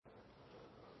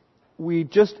We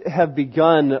just have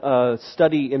begun a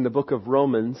study in the book of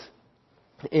Romans,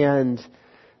 and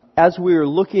as we're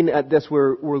looking at this,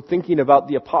 we're thinking about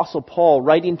the Apostle Paul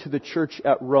writing to the church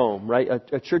at Rome, right?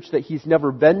 A church that he's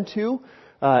never been to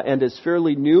and is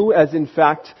fairly new, as in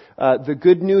fact the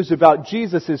good news about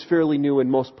Jesus is fairly new in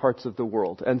most parts of the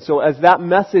world. And so as that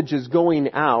message is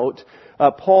going out,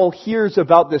 Paul hears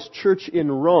about this church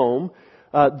in Rome,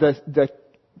 the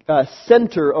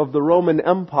center of the Roman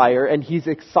Empire, and he's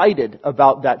excited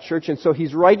about that church, and so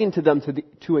he's writing to them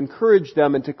to encourage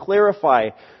them and to clarify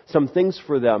some things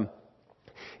for them.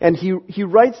 And he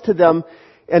writes to them,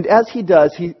 and as he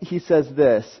does, he says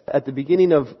this. At the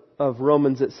beginning of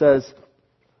Romans it says,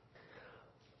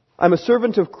 "I'm a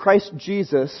servant of Christ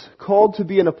Jesus, called to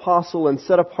be an apostle and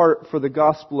set apart for the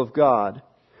gospel of God,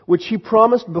 which He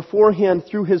promised beforehand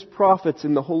through His prophets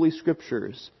in the Holy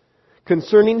Scriptures,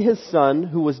 concerning His Son,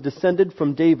 who was descended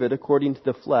from David according to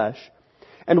the flesh,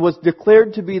 and was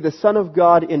declared to be the Son of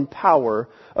God in power,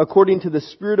 according to the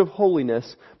Spirit of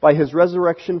holiness, by His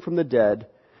resurrection from the dead,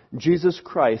 Jesus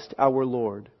Christ our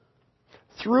Lord,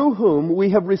 through whom we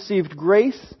have received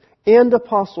grace and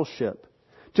apostleship,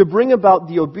 to bring about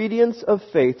the obedience of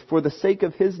faith for the sake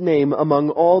of His name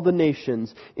among all the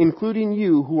nations, including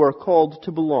you who are called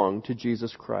to belong to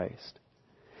Jesus Christ."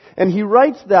 And he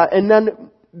writes that, and then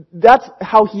that's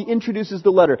how he introduces the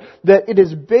letter, that it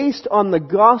is based on the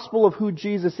gospel of who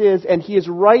Jesus is, and he is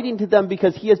writing to them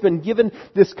because he has been given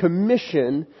this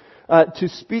commission to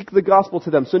speak the gospel to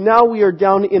them. So now we are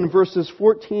down in verses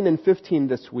 14 and 15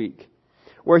 this week,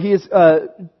 where he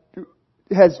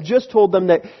has just told them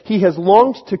that he has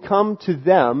longed to come to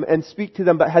them and speak to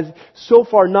them, but has so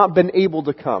far not been able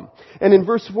to come. And in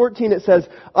verse 14 it says,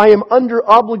 "I am under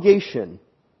obligation,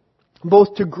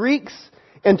 both to Greeks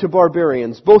and to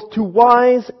barbarians, both to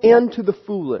wise and to the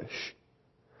foolish.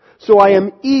 So I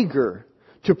am eager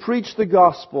to preach the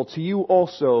gospel to you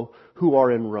also who are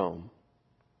in Rome."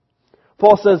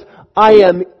 Paul says, I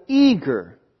am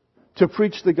eager to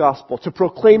preach the gospel, to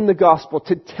proclaim the gospel,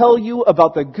 to tell you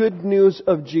about the good news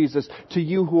of Jesus to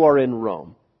you who are in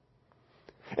Rome.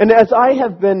 And as I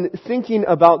have been thinking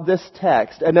about this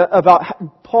text and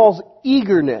about Paul's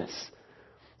eagerness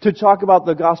to talk about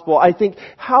the gospel, I think,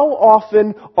 how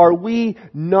often are we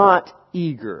not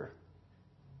eager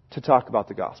to talk about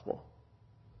the gospel?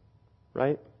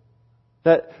 Right?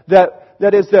 That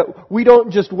is that we don't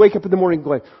just wake up in the morning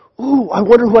going, "Ooh, I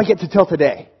wonder who I get to tell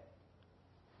today."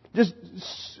 Just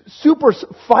super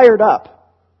fired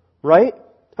up, right?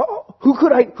 Who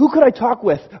could I talk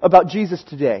with about Jesus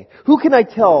today? Who can I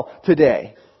tell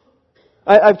today?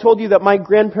 I've told you that my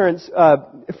grandparents,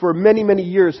 for many, many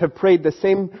years, have prayed the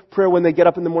same prayer when they get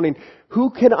up in the morning. Who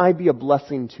can I be a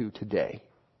blessing to today?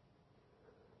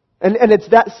 And it's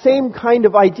that same kind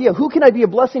of idea. Who can I be a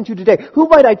blessing to today? Who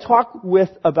might I talk with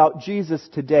about Jesus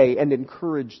today and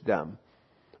encourage them?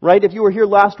 Right? If you were here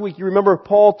last week, you remember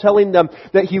Paul telling them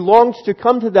that he longs to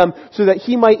come to them so that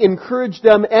he might encourage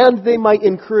them and they might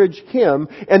encourage him,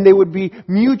 and they would be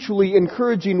mutually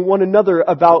encouraging one another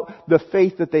about the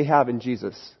faith that they have in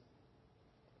Jesus.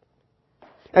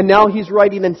 And now he's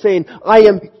writing and saying, I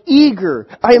am eager,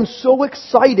 I am so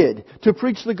excited to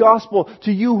preach the gospel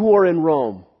to you who are in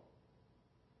Rome.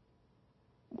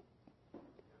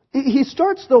 He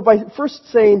starts though by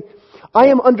first saying, I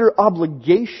am under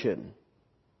obligation.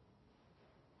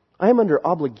 I am under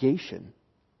obligation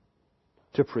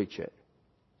to preach it,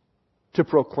 to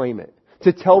proclaim it,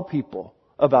 to tell people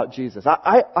about Jesus.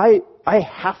 I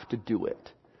have to do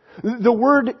it. The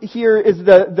word here is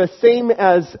the same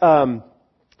as, the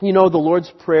Lord's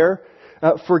Prayer.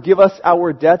 Forgive us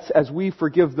our debts as we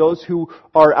forgive those who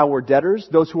are our debtors,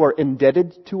 those who are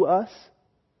indebted to us.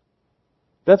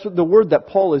 That's what the word that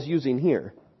Paul is using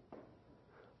here.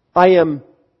 I am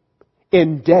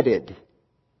indebted.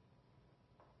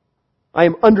 I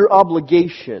am under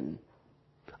obligation.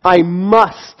 I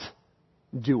must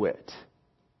do it.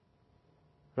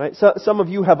 Right? So, some of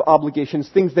you have obligations,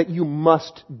 things that you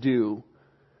must do.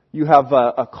 You have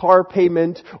a car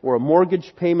payment or a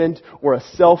mortgage payment or a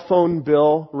cell phone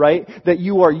bill, right? That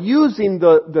you are using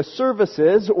the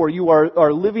services, or you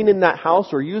are living in that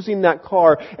house or using that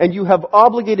car, and you have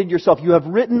obligated yourself. You have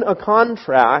written a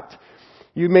contract.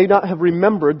 You may not have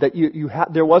remembered that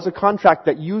there was a contract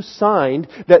that you signed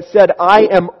that said, I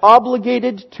am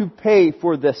obligated to pay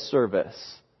for this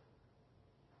service.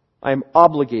 I am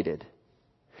obligated.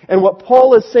 And what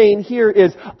Paul is saying here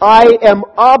is, I am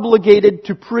obligated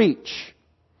to preach.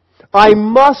 I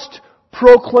must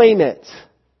proclaim it.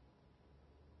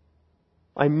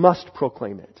 I must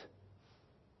proclaim it.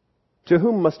 To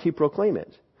whom must he proclaim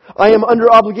it? I am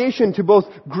under obligation to both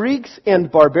Greeks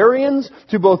and barbarians,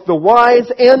 to both the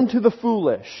wise and to the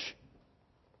foolish.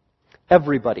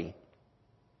 Everybody.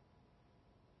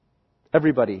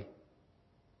 Everybody.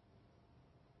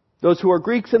 Those who are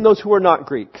Greeks and those who are not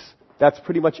Greeks. That's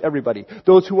pretty much everybody.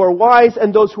 Those who are wise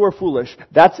and those who are foolish.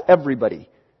 That's everybody.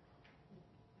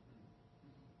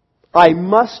 I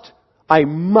must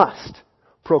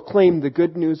proclaim the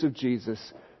good news of Jesus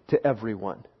to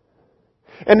everyone.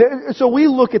 And so we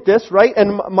look at this, right?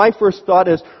 And my first thought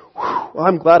is,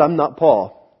 I'm glad I'm not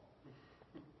Paul.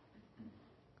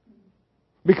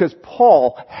 Because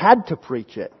Paul had to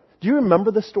preach it. Do you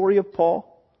remember the story of Paul?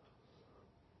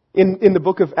 In the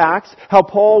book of Acts, how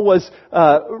Paul was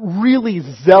really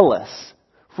zealous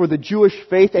for the Jewish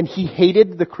faith and he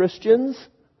hated the Christians.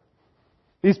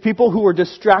 These people who were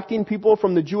distracting people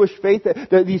from the Jewish faith,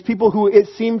 these people who it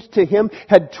seemed to him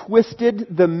had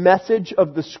twisted the message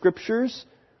of the Scriptures.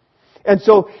 And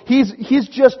so he's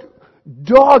just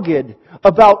dogged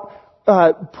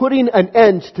about putting an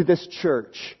end to this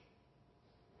church.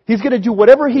 He's going to do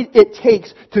whatever it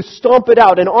takes to stomp it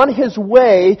out. And on his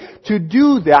way to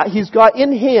do that, he's got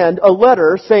in hand a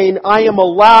letter saying, I am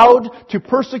allowed to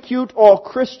persecute all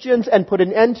Christians and put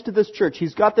an end to this church.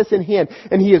 He's got this in hand.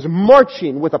 And he is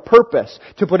marching with a purpose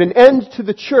to put an end to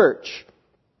the church.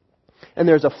 And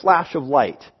there's a flash of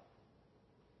light.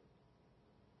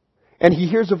 And he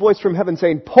hears a voice from heaven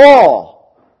saying,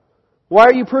 Paul, why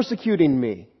are you persecuting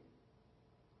me?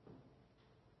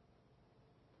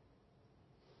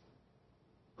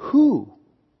 Who?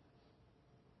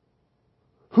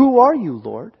 Who are you,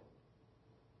 Lord?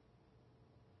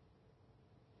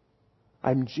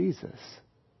 I'm Jesus.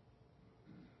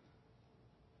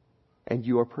 And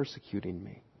you are persecuting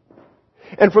me.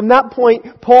 And from that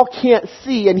point, Paul can't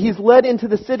see, and he's led into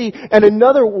the city, and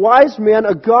another wise man,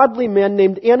 a godly man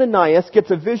named Ananias,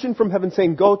 gets a vision from heaven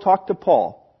saying, go talk to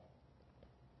Paul.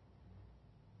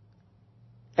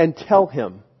 And tell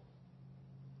him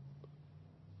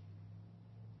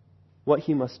what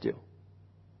he must do.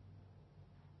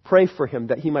 Pray for him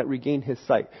that he might regain his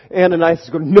sight. Ananias is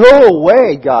going, no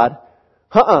way, God.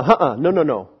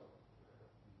 No.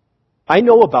 I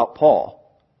know about Paul.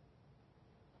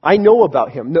 I know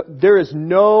about him. No, there is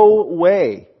no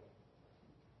way.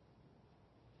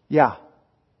 Yeah.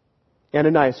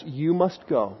 Ananias, you must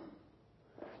go.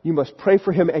 You must pray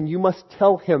for him and you must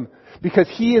tell him, because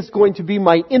he is going to be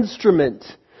my instrument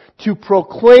to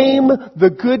proclaim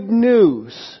the good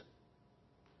news.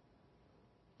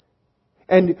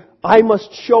 And I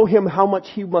must show him how much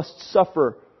he must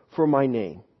suffer for my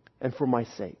name and for my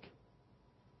sake.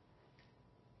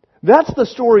 That's the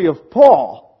story of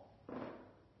Paul.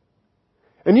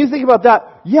 And you think about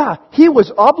that, yeah, he was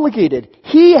obligated.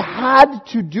 He had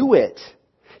to do it.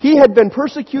 He had been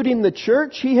persecuting the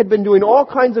church. He had been doing all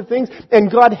kinds of things.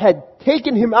 And God had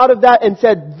taken him out of that and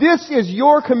said, this is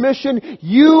your commission.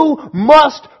 You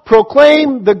must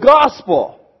proclaim the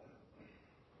gospel.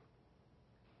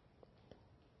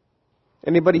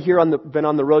 Anybody here been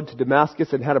on the road to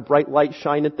Damascus and had a bright light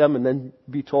shine at them and then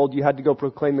be told you had to go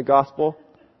proclaim the gospel?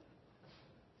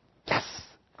 Yes,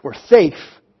 we're safe.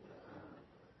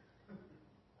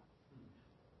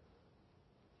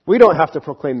 We don't have to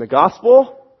proclaim the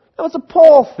gospel. That was a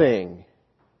Paul thing.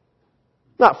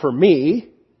 Not for me.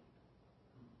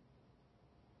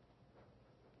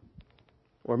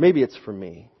 Or maybe it's for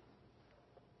me.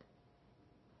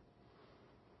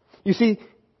 You see,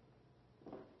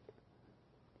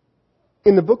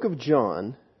 in the book of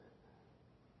John,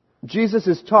 Jesus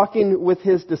is talking with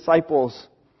his disciples,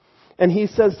 and he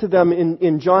says to them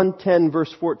in John 10,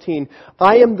 verse 14,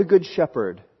 I am the good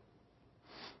shepherd.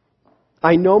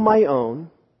 I know my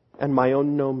own, and my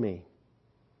own know me.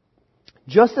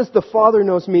 Just as the Father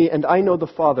knows me, and I know the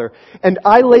Father, and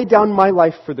I lay down my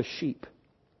life for the sheep.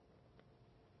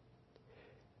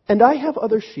 And I have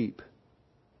other sheep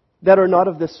that are not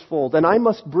of this fold, and I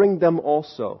must bring them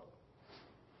also.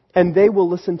 And they will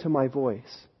listen to my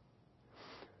voice.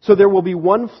 So there will be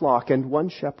one flock and one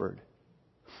shepherd.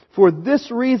 For this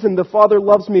reason the Father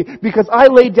loves me, because I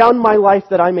lay down my life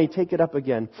that I may take it up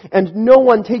again. And no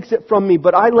one takes it from me,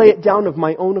 but I lay it down of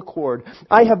my own accord.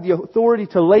 I have the authority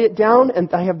to lay it down, and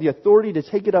I have the authority to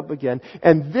take it up again.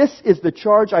 And this is the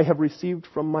charge I have received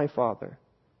from my Father.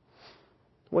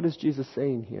 What is Jesus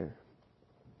saying here?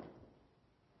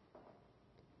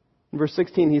 In verse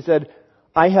 16 he said,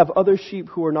 I have other sheep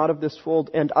who are not of this fold,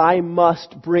 and I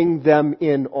must bring them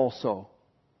in also.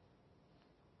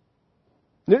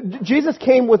 Jesus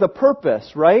came with a purpose,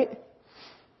 right?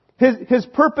 His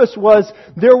purpose was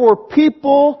there were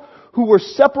people who were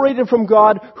separated from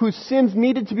God, whose sins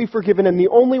needed to be forgiven, and the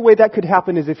only way that could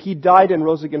happen is if He died and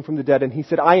rose again from the dead. And He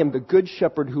said, I am the good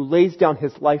shepherd who lays down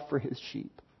His life for His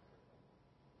sheep.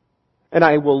 And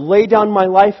I will lay down my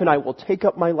life and I will take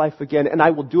up my life again, and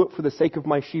I will do it for the sake of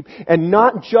my sheep, and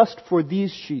not just for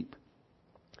these sheep.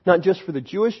 Not just for the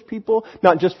Jewish people,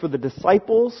 not just for the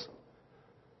disciples,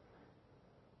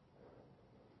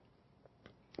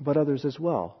 but others as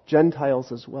well,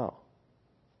 Gentiles as well.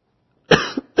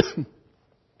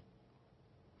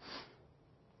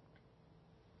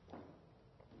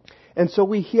 And so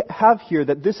we have here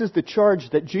that this is the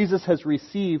charge that Jesus has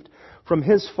received from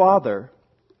His Father,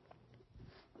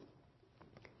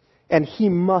 and He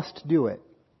must do it.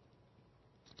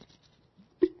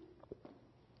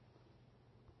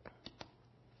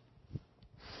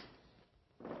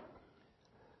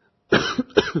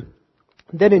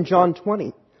 Then in John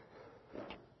 20,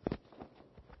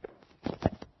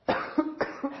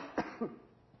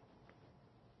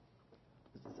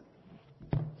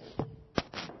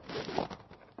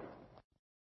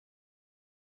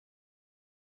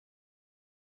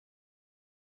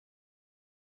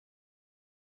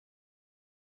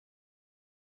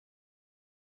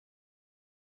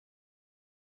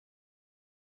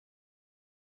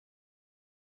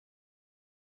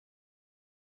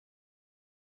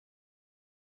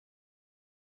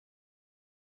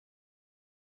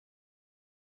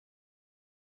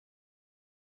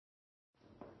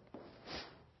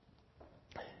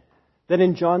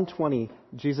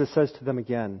 Jesus says to them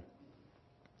again,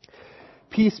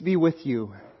 "Peace be with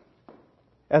you.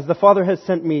 As the Father has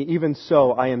sent me, even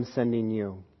so I am sending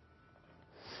you."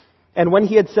 And when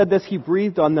He had said this, He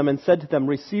breathed on them and said to them,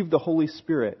 "Receive the Holy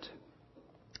Spirit.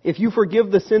 If you forgive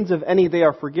the sins of any, they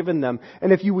are forgiven them.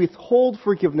 And if you withhold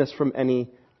forgiveness from any,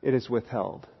 it is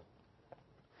withheld."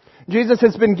 Jesus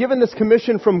has been given this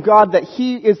commission from God that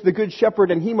He is the good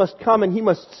shepherd, and He must come and He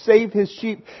must save His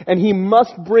sheep, and He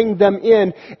must bring them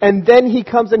in. And then He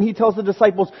comes and He tells the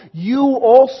disciples, "You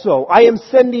also, I am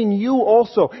sending you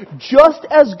also. Just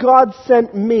as God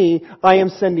sent me, I am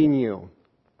sending you."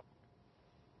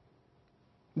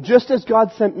 Just as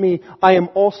God sent me, I am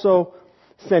also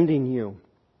sending you.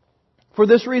 For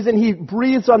this reason, He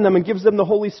breathes on them and gives them the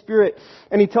Holy Spirit,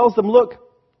 and He tells them, look,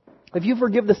 if you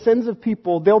forgive the sins of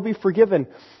people, they'll be forgiven.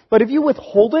 But if you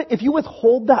withhold it, if you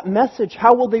withhold that message,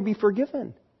 how will they be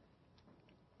forgiven?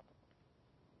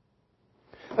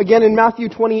 Again, in Matthew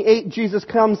 28, Jesus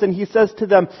comes and He says to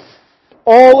them,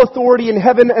 "All authority in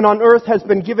heaven and on earth has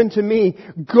been given to me.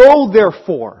 Go,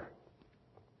 therefore,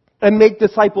 and make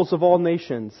disciples of all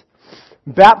nations,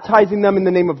 baptizing them in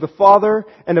the name of the Father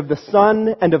and of the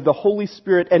Son and of the Holy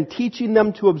Spirit, and teaching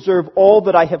them to observe all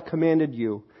that I have commanded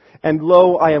you. And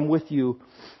lo, I am with you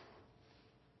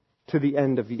to the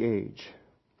end of the age."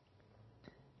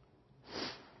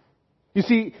 You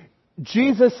see,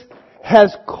 Jesus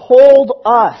has called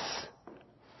us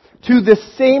to the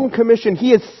same commission.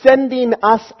 He is sending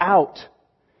us out.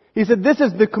 He said, "This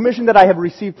is the commission that I have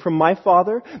received from my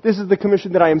Father. This is the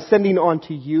commission that I am sending on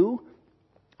to you.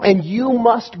 And you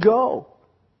must go.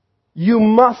 You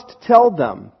must tell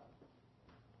them."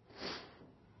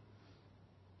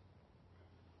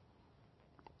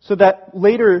 So that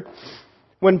later,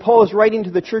 when Paul is writing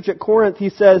to the church at Corinth, he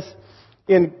says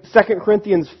in 2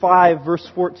 Corinthians 5, verse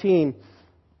 14,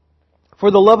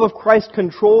 "For the love of Christ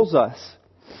controls us,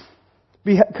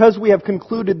 because we have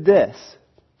concluded this,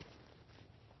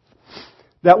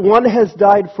 that one has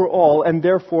died for all, and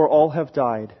therefore all have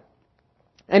died.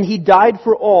 And He died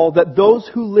for all, that those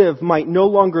who live might no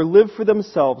longer live for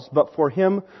themselves, but for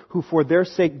Him who for their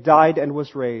sake died and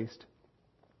was raised.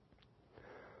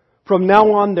 From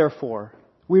now on, therefore,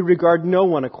 we regard no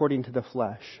one according to the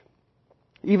flesh.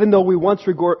 Even though we once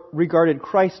regarded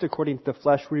Christ according to the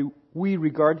flesh, we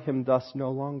regard Him thus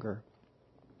no longer.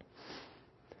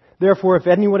 Therefore, if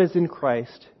anyone is in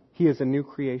Christ, he is a new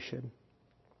creation.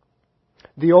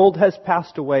 The old has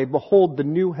passed away. Behold, the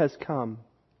new has come.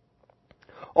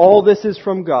 All this is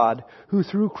from God, who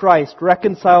through Christ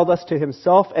reconciled us to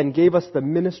Himself and gave us the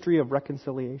ministry of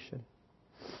reconciliation."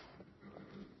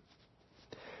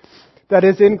 That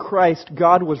is, in Christ,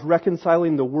 God was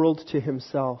reconciling the world to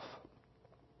Himself,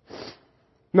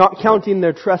 not counting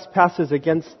their trespasses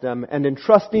against them, and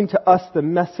entrusting to us the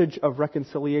message of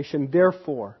reconciliation.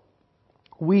 Therefore,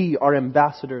 we are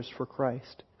ambassadors for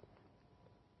Christ,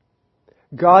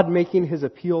 God making His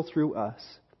appeal through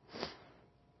us.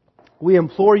 We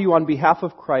implore you on behalf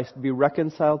of Christ, be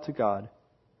reconciled to God.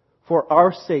 For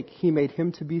our sake He made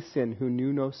Him to be sin who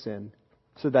knew no sin,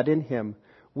 so that in Him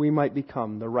we might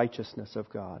become the righteousness of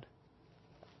God.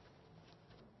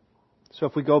 So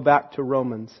if we go back to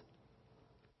Romans,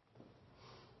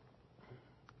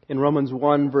 In Romans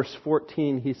 1 verse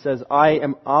 14, he says, I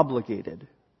am obligated.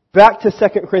 Back to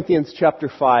 2 Corinthians chapter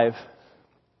 5.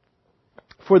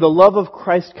 For the love of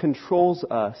Christ controls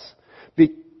us,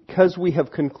 because we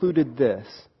have concluded this,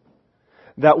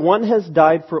 that one has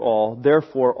died for all,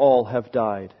 therefore all have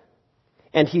died.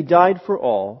 And he died for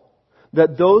all,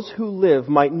 that those who live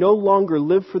might no longer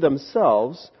live for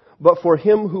themselves, but for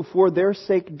him who for their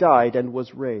sake died and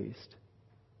was raised.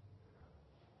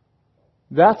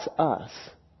 That's us.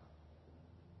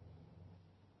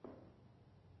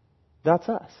 That's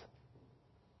us.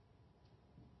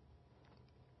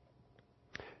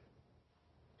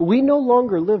 We no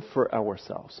longer live for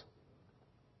ourselves.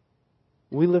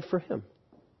 We live for him.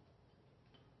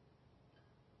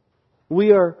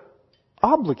 We are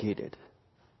obligated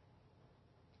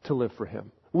to live for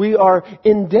him. We are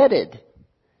indebted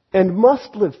and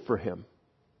must live for him.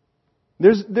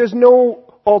 There's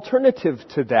no alternative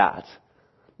to that.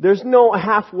 There's no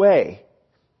halfway.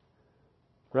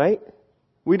 Right?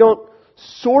 We don't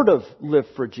sort of live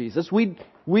for Jesus. We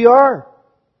are.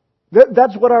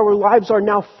 That's what our lives are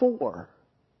now for.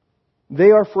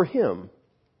 They are for him.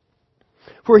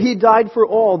 For he died for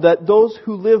all, that those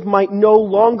who live might no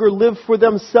longer live for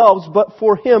themselves, but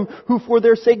for him who for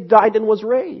their sake died and was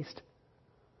raised.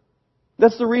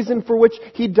 That's the reason for which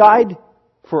he died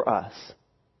for us.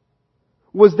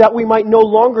 Was that we might no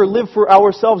longer live for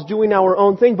ourselves doing our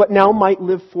own thing, but now might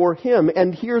live for him.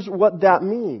 And here's what that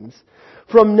means.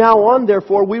 From now on,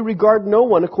 therefore, we regard no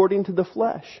one according to the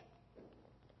flesh.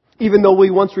 Even though we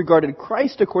once regarded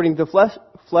Christ according to the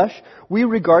flesh, we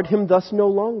regard him thus no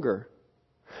longer.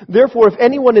 Therefore, if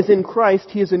anyone is in Christ,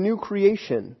 he is a new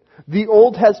creation. The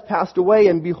old has passed away,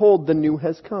 and behold, the new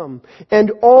has come.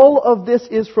 And all of this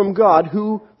is from God,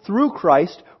 who, through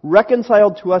Christ,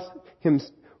 reconciled us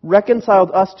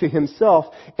to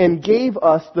himself, and gave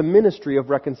us the ministry of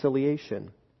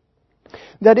reconciliation.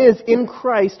 That is, in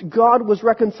Christ, God was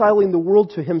reconciling the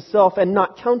world to himself and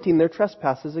not counting their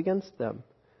trespasses against them.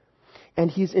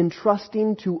 And he's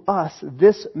entrusting to us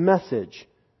this message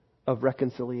of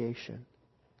reconciliation.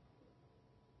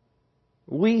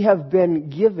 We have been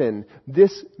given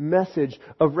this message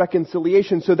of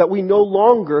reconciliation so that we no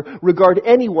longer regard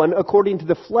anyone according to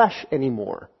the flesh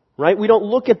anymore. Right? We don't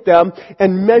look at them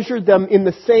and measure them in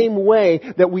the same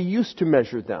way that we used to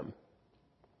measure them.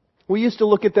 We used to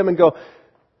look at them and go,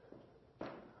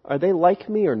 are they like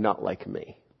me or not like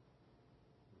me?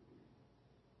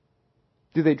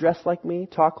 Do they dress like me,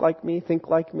 talk like me, think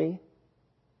like me?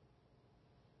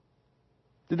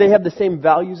 Do they have the same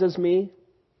values as me?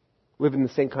 Live in the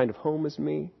same kind of home as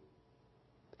me?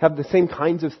 Have the same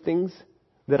kinds of things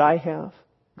that I have?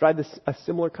 Drive a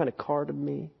similar kind of car to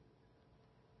me?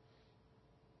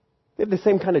 They have the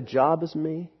same kind of job as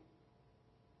me?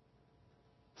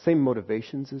 Same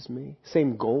motivations as me?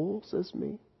 Same goals as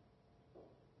me?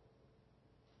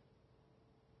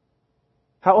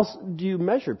 How else do you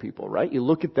measure people, right? You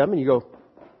look at them and you go,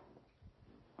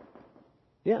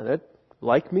 yeah, that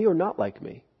like me or not like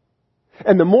me.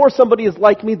 And the more somebody is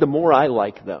like me, the more I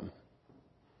like them.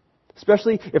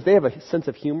 Especially if they have a sense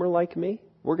of humor like me,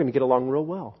 we're going to get along real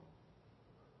well.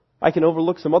 I can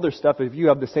overlook some other stuff if you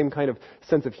have the same kind of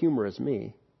sense of humor as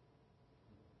me.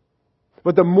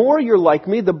 But the more you're like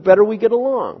me, the better we get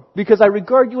along. Because I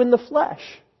regard you in the flesh.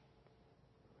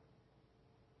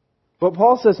 But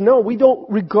Paul says, no, we don't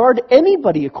regard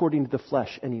anybody according to the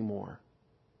flesh anymore.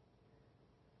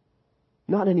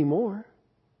 Not anymore.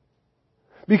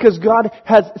 Because God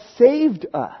has saved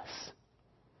us.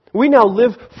 We now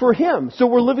live for him. So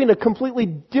we're living a completely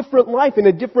different life in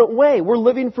a different way. We're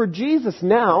living for Jesus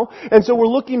now. And so we're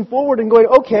looking forward and going,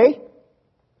 okay,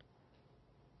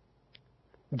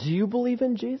 do you believe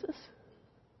in Jesus?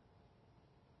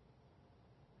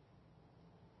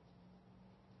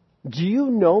 Do you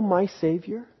know my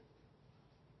Savior?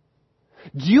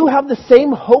 Do you have the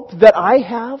same hope that I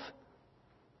have?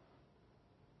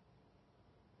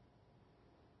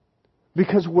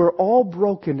 Because we're all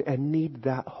broken and need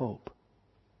that hope.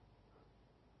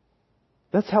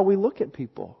 That's how we look at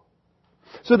people.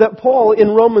 So that Paul in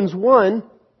Romans 1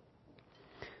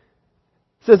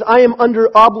 says, I am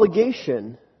under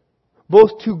obligation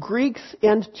both to Greeks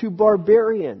and to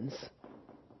barbarians.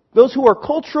 Those who are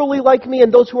culturally like me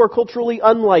and those who are culturally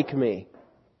unlike me.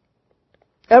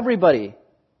 Everybody.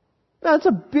 That's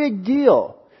a big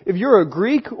deal. If you're a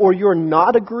Greek or you're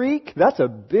not a Greek, that's a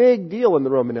big deal in the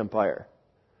Roman Empire.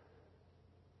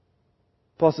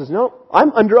 Paul says, no,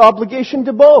 I'm under obligation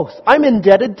to both. I'm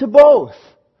indebted to both.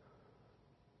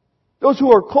 Those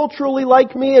who are culturally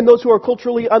like me and those who are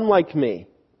culturally unlike me.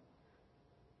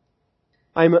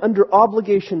 I am under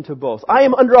obligation to both. I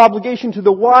am under obligation to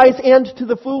the wise and to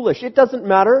the foolish. It doesn't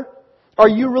matter. Are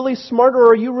you really smart or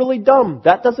are you really dumb?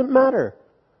 That doesn't matter.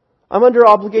 I'm under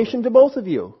obligation to both of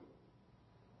you.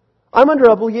 I'm under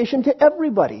obligation to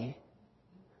everybody.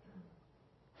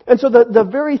 And so the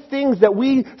very things that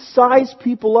we size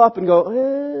people up and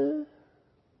go,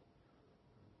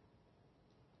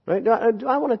 right? Do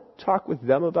I want to talk with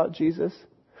them about Jesus?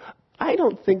 I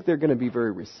don't think they're going to be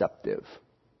very receptive.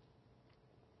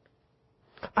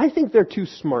 I think they're too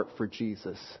smart for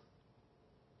Jesus.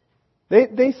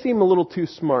 They seem a little too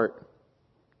smart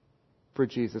for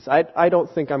Jesus. I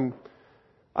don't think I'm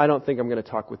going to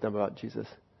talk with them about Jesus.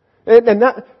 And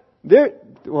that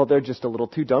they're just a little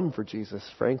too dumb for Jesus,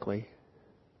 frankly.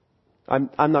 I'm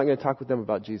not going to talk with them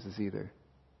about Jesus either.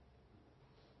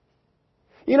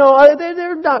 You know,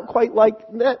 they're not quite like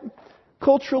that.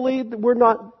 Culturally, we're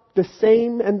not the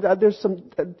same, and there's some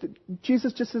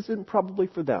Jesus just isn't probably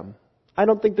for them. I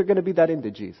don't think they're going to be that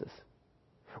into Jesus.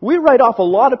 We write off a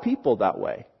lot of people that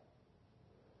way.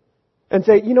 And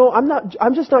say, you know,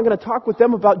 I'm just not going to talk with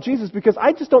them about Jesus because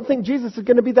I just don't think Jesus is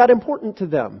going to be that important to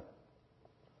them.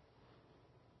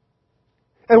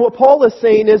 And what Paul is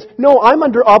saying is, no, I'm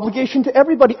under obligation to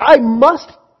everybody. I must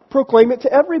proclaim it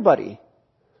to everybody.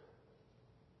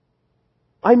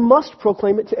 I must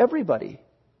proclaim it to everybody.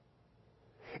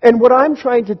 And what I'm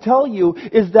trying to tell you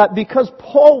is that because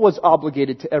Paul was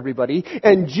obligated to everybody,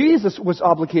 and Jesus was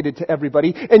obligated to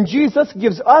everybody, and Jesus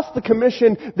gives us the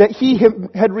commission that he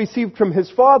had received from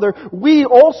his Father, we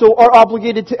also are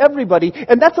obligated to everybody,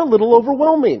 and that's a little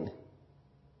overwhelming.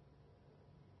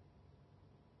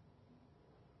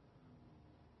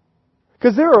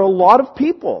 Because there are a lot of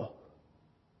people.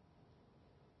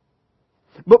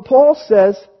 But Paul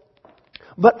says,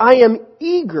 but I am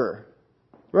eager.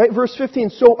 Right? Verse 15,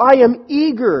 so I am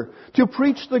eager to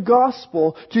preach the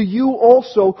gospel to you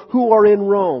also who are in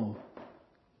Rome.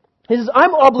 He says,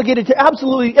 I'm obligated to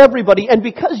absolutely everybody, and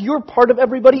because you're part of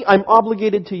everybody, I'm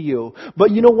obligated to you.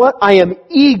 But you know what? I am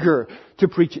eager to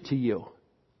preach it to you.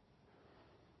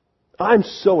 I'm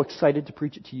so excited to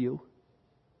preach it to you.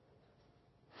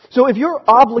 So if you're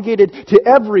obligated to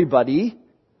everybody,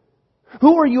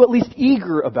 who are you at least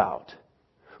eager about?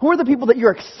 Who are the people that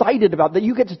you're excited about, that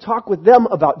you get to talk with them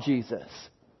about Jesus?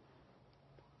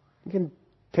 You can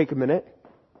take a minute.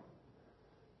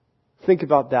 Think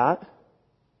about that.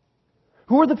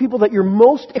 Who are the people that you're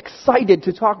most excited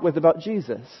to talk with about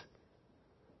Jesus?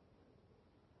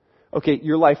 Okay,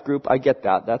 your life group, I get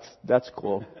that. That's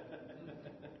cool.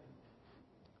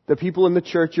 The people in the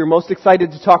church, you're most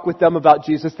excited to talk with them about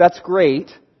Jesus. That's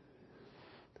great.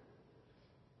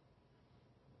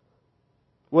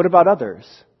 What about others?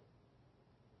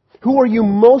 Who are you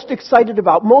most excited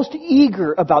about, most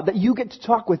eager about, that you get to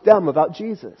talk with them about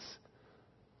Jesus?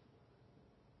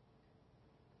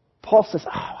 Paul says,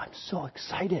 I'm so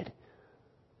excited.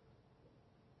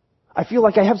 I feel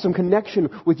like I have some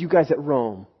connection with you guys at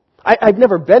Rome. I've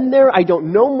never been there. I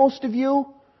don't know most of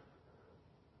you.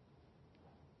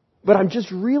 But I'm just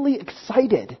really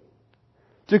excited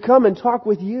to come and talk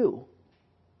with you.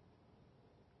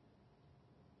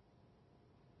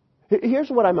 Here's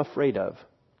what I'm afraid of.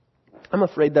 I'm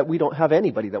afraid that we don't have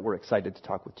anybody that we're excited to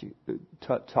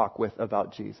talk with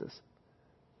about Jesus.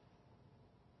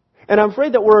 And I'm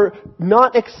afraid that we're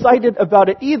not excited about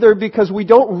it either because we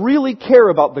don't really care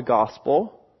about the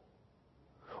gospel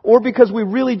or because we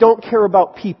really don't care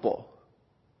about people.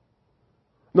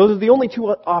 Those are the only two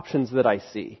options that I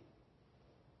see.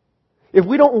 If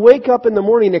we don't wake up in the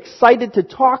morning excited to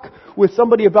talk with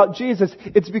somebody about Jesus,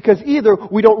 it's because either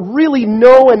we don't really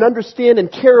know and understand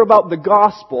and care about the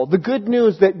gospel, the good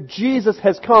news that Jesus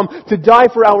has come to die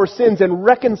for our sins and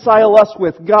reconcile us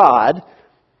with God.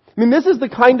 I mean, this is the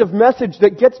kind of message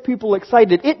that gets people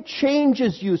excited. It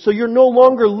changes you, so you're no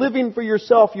longer living for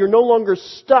yourself. You're no longer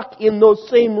stuck in those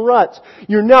same ruts.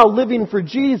 You're now living for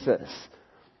Jesus.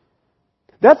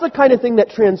 That's the kind of thing that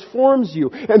transforms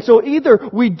you. And so either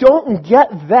we don't get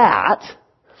that,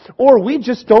 or we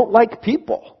just don't like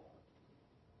people.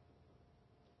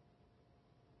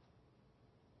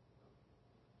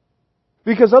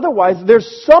 Because otherwise,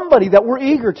 there's somebody that we're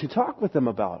eager to talk with them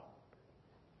about.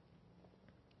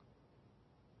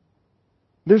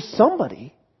 There's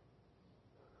somebody,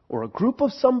 or a group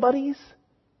of somebodies,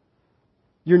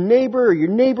 your neighbor or your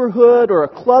neighborhood or a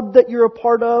club that you're a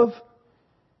part of,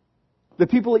 the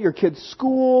people at your kid's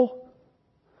school,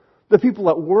 the people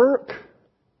at work,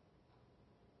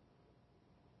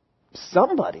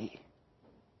 somebody.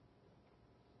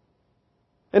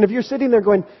 And if you're sitting there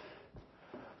going,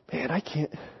 man, I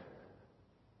can't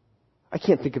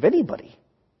think of anybody.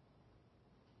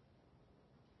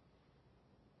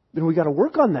 then we got to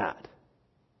work on that.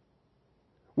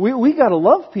 We got to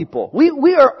love people.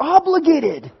 We are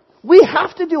obligated. We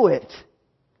have to do it.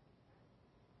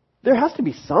 There has to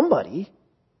be somebody.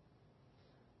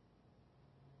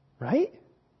 Right?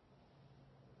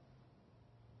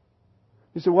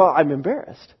 You say, well, I'm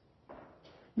embarrassed.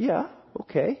 Yeah,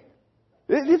 okay.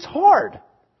 It's hard.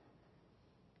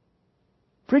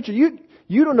 Preacher, you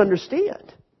don't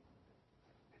understand.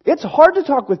 It's hard to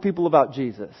talk with people about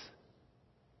Jesus.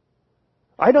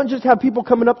 I don't just have people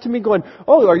coming up to me going,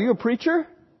 oh, are you a preacher?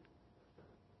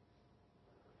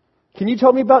 Can you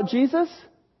tell me about Jesus?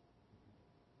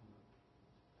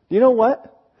 You know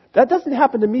what? That doesn't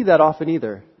happen to me that often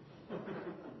either.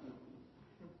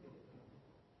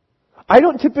 I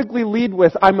don't typically lead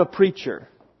with, I'm a preacher.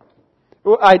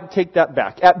 Well, I take that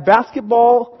back. At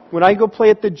basketball, when I go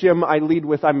play at the gym, I lead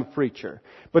with, I'm a preacher.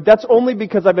 But that's only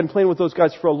because I've been playing with those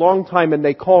guys for a long time and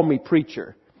they call me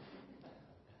preacher.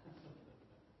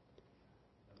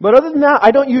 But other than that,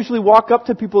 I don't usually walk up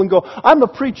to people and go, I'm a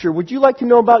preacher. Would you like to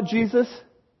know about Jesus?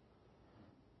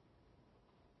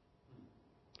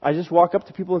 I just walk up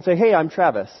to people and say, hey, I'm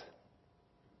Travis.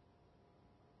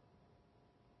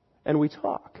 And we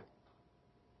talk.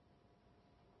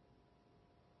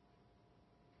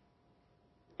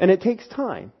 And it takes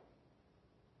time.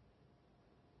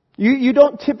 You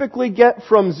don't typically get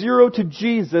from 0 to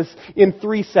Jesus in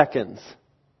 3 seconds.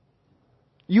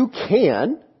 You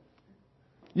can.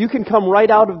 You can come right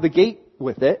out of the gate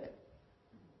with it.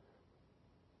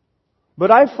 But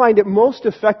I find it most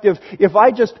effective if I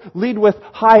just lead with,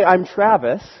 hi, I'm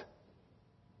Travis,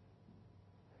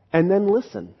 and then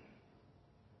listen.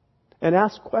 And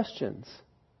ask questions.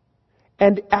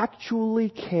 And actually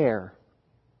care.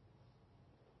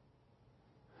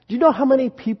 Do you know how many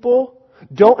people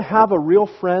don't have a real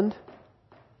friend?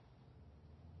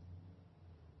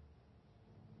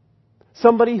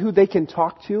 Somebody who they can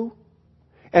talk to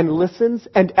and listens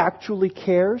and actually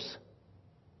cares?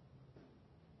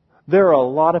 There are a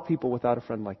lot of people without a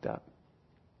friend like that.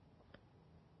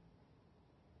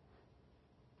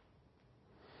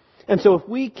 And so if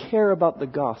we care about the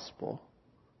gospel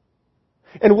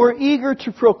and we're eager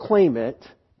to proclaim it,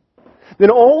 then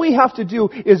all we have to do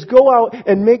is go out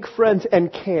and make friends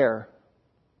and care.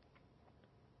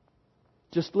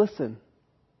 Just listen.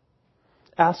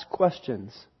 Ask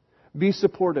questions. Be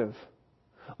supportive.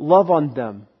 Love on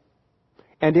them.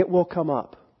 And it will come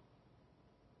up.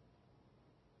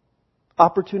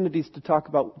 Opportunities to talk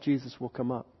about Jesus will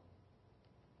come up.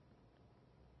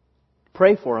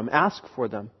 Pray for them. Ask for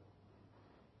them.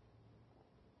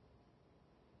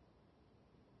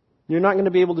 You're not going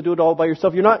to be able to do it all by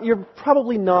yourself. You're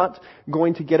probably not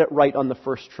going to get it right on the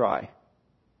first try.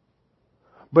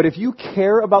 But if you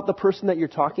care about the person that you're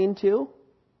talking to,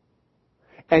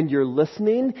 and you're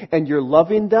listening, and you're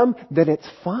loving them, then it's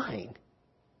fine.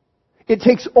 It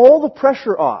takes all the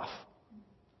pressure off.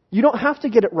 You don't have to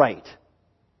get it right.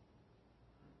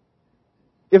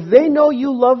 If they know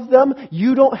you love them,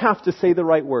 you don't have to say the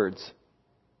right words.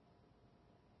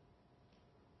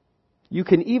 You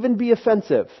can even be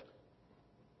offensive.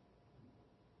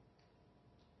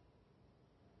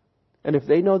 And if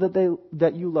they know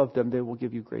that you love them, they will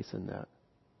give you grace in that.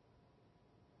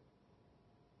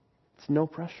 It's no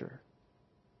pressure.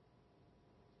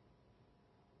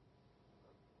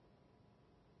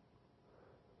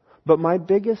 But my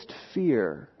biggest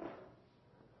fear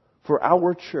for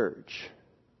our church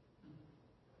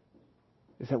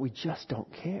is that we just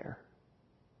don't care.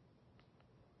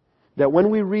 That when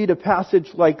we read a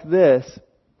passage like this,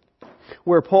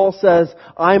 where Paul says,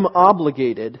 I'm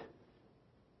obligated,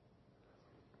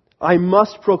 I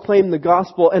must proclaim the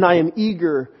gospel, and I am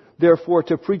eager, therefore,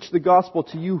 to preach the gospel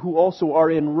to you who also are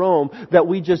in Rome, that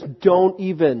we just don't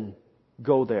even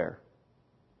go there.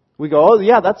 We go, oh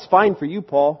yeah, that's fine for you,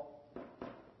 Paul.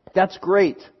 That's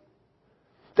great.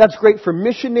 That's great for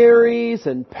missionaries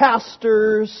and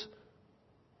pastors,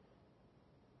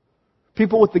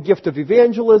 people with the gift of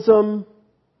evangelism.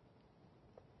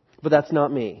 But that's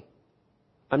not me.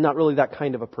 I'm not really that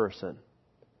kind of a person.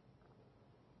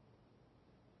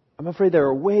 I'm afraid there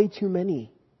are way too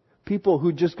many people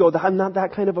who just go, I'm not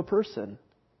that kind of a person.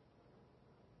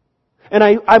 And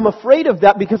I'm afraid of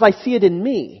that because I see it in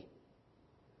me.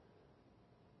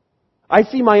 I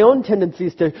see my own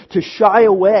tendencies to shy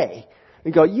away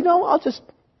and go, I'll just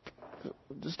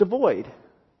avoid.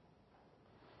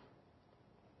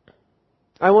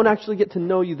 I won't actually get to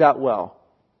know you that well.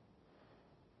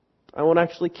 I won't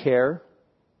actually care.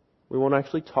 We won't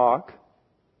actually talk.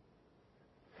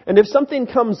 And if something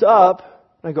comes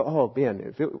up, I go, oh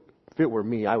man, if it were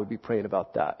me, I would be praying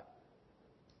about that.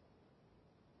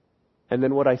 And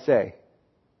then what I say?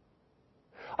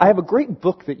 I have a great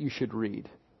book that you should read.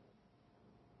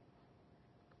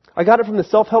 I got it from the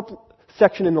self-help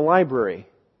section in the library.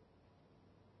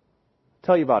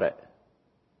 Tell you about it.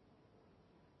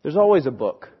 There's always a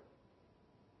book.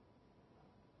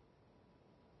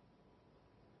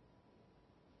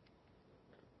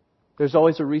 There's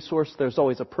always a resource, there's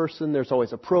always a person, there's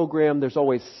always a program, there's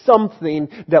always something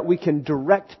that we can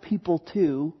direct people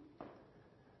to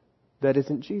that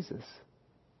isn't Jesus.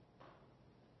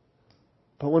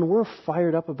 But when we're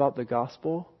fired up about the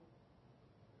gospel,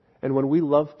 and when we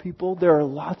love people, there are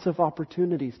lots of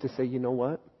opportunities to say, you know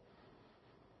what?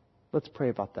 Let's pray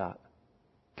about that.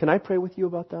 Can I pray with you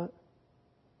about that?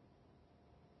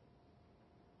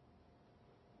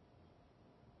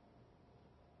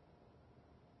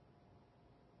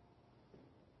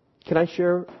 Can I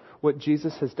share what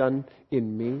Jesus has done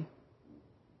in me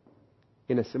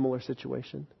in a similar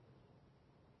situation?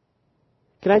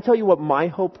 Can I tell you what my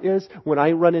hope is when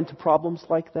I run into problems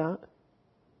like that?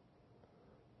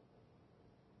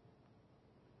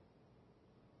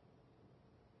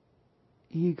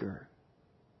 Eager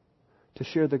to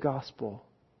share the gospel.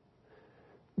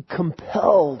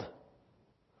 Compelled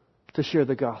to share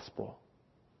the gospel.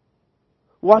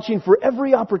 Watching for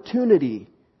every opportunity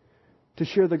to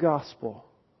share the gospel.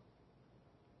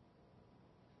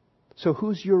 So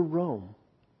who's your Rome?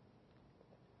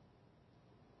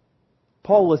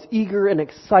 Paul was eager and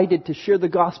excited to share the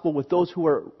gospel with those who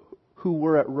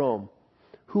were at Rome.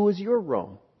 Who is your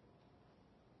Rome?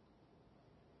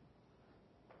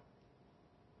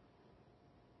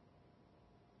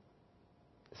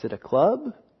 Is it a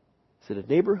club? Is it a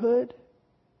neighborhood?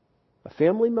 A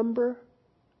family member?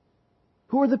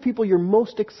 Who are the people you're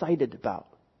most excited about?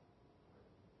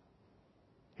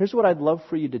 Here's what I'd love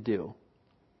for you to do.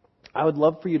 I would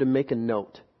love for you to make a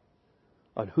note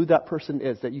on who that person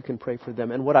is that you can pray for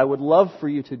them. And what I would love for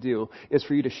you to do is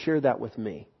for you to share that with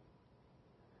me.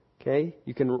 Okay?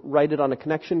 You can write it on a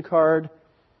connection card.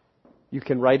 You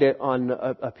can write it on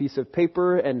a piece of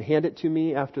paper and hand it to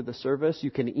me after the service.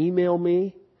 You can email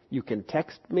me. You can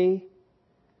text me.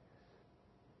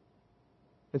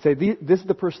 And say, this is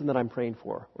the person that I'm praying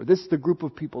for. Or this is the group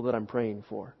of people that I'm praying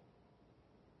for.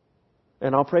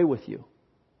 And I'll pray with you.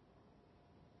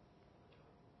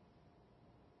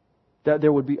 That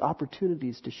there would be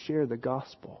opportunities to share the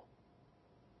gospel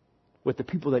with the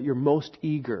people that you're most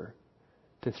eager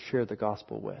to share the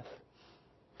gospel with.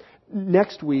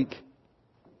 Next week,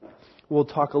 we'll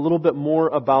talk a little bit more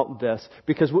about this,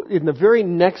 because in the very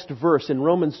next verse, in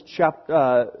Romans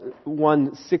chapter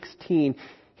 1:16,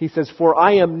 he says, "For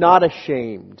I am not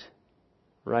ashamed,"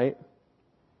 right?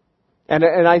 And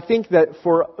I think that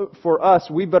for us,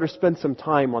 we better spend some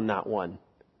time on that one.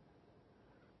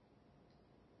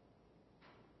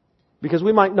 Because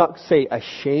we might not say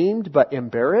ashamed, but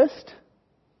embarrassed.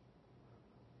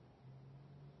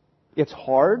 It's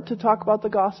hard to talk about the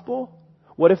gospel.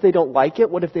 What if they don't like it?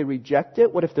 What if they reject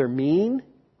it? What if they're mean?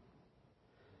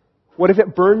 What if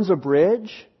it burns a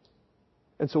bridge?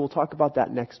 And so we'll talk about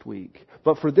that next week.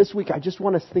 But for this week, I just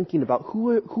want us thinking about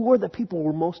who are the people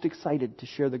we're most excited to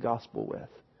share the gospel with.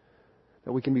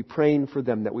 That we can be praying for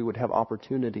them, that we would have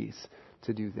opportunities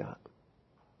to do that.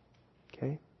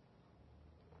 Okay?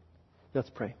 Let's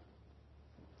pray.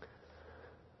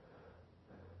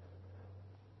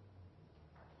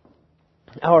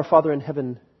 Our Father in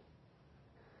heaven,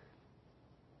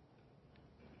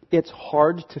 it's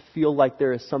hard to feel like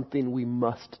there is something we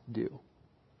must do.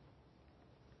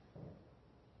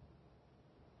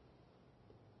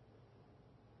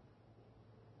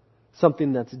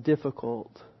 Something that's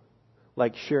difficult,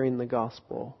 like sharing the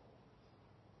gospel.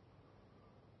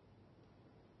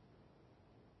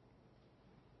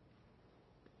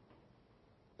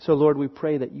 So, Lord, we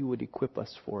pray that you would equip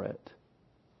us for it,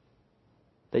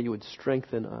 that you would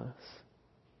strengthen us,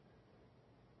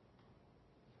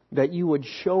 that you would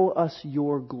show us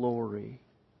your glory,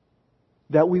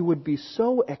 that we would be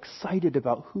so excited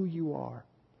about who you are,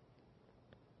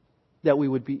 that we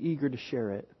would be eager to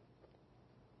share it.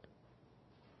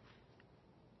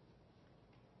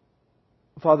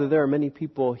 Father, there are many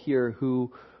people here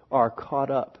who are caught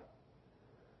up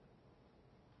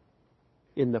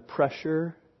in the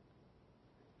pressure,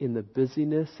 in the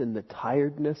busyness, in the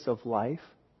tiredness of life.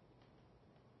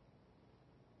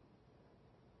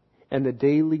 And the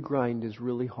daily grind is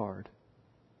really hard.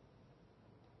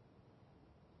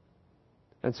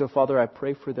 And so, Father, I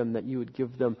pray for them that you would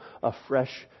give them a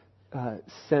fresh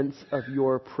sense of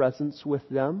your presence with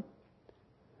them,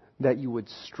 that you would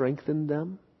strengthen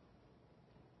them.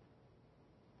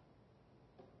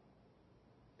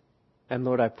 And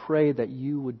Lord, I pray that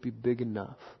you would be big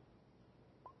enough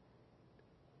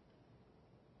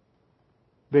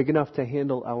big enough to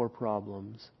handle our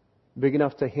problems, big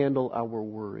enough to handle our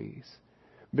worries,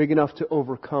 big enough to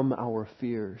overcome our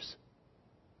fears,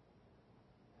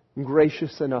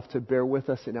 gracious enough to bear with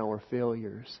us in our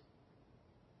failures,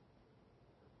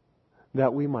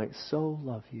 that we might so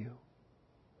love you,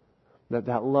 that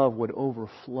that love would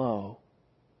overflow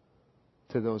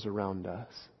to those around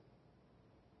us.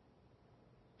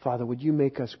 Father, would you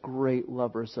make us great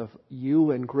lovers of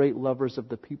you and great lovers of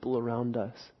the people around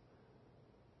us,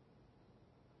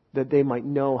 that they might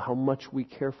know how much we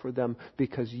care for them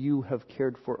because you have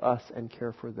cared for us and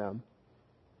care for them.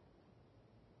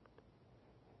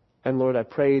 And Lord, I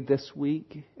pray this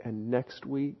week and next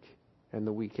week and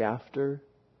the week after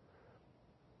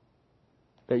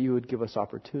that you would give us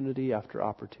opportunity after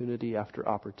opportunity after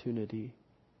opportunity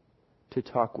to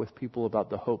talk with people about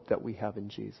the hope that we have in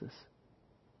Jesus.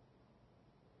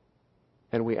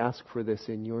 And we ask for this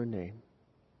in your name.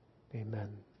 Amen.